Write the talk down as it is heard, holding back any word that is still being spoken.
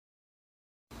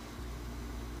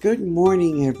Good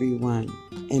morning, everyone,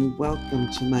 and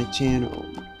welcome to my channel.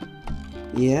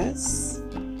 Yes,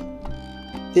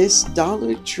 this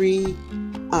Dollar Tree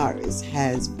iris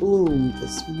has bloomed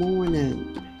this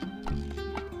morning.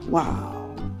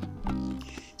 Wow.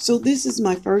 So this is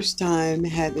my first time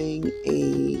having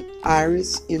a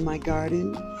iris in my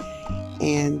garden,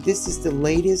 and this is the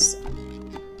latest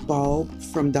bulb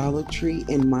from Dollar Tree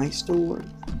in my store.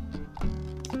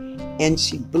 And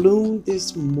she bloomed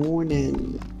this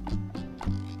morning.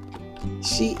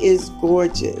 She is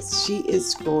gorgeous. She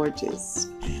is gorgeous.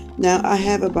 Now I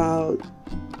have about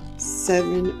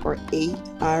 7 or 8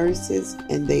 irises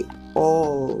and they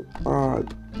all are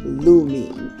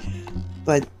blooming.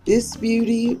 But this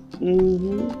beauty,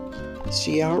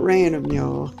 she outran them,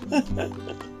 y'all.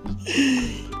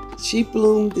 She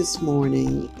bloomed this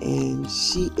morning and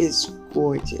she is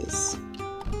gorgeous.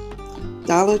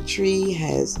 Dollar Tree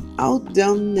has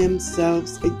outdone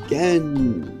themselves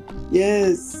again.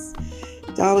 Yes,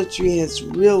 Dollar Tree has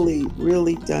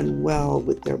really done well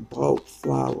with their bulb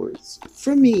flowers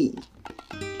for me.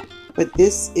 But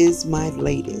this is my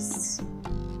latest,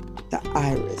 the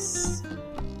iris.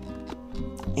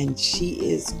 And she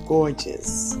is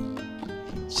gorgeous.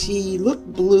 She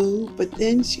looked blue, but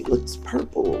then she looks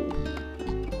purple.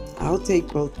 I'll take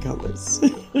both colors.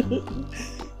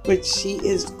 But she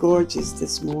is gorgeous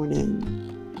this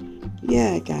morning.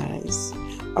 Yeah, guys.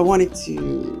 I wanted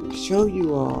to show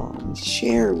you all and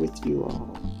share with you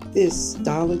all this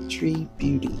Dollar Tree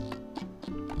beauty.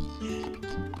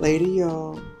 Later,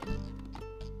 y'all.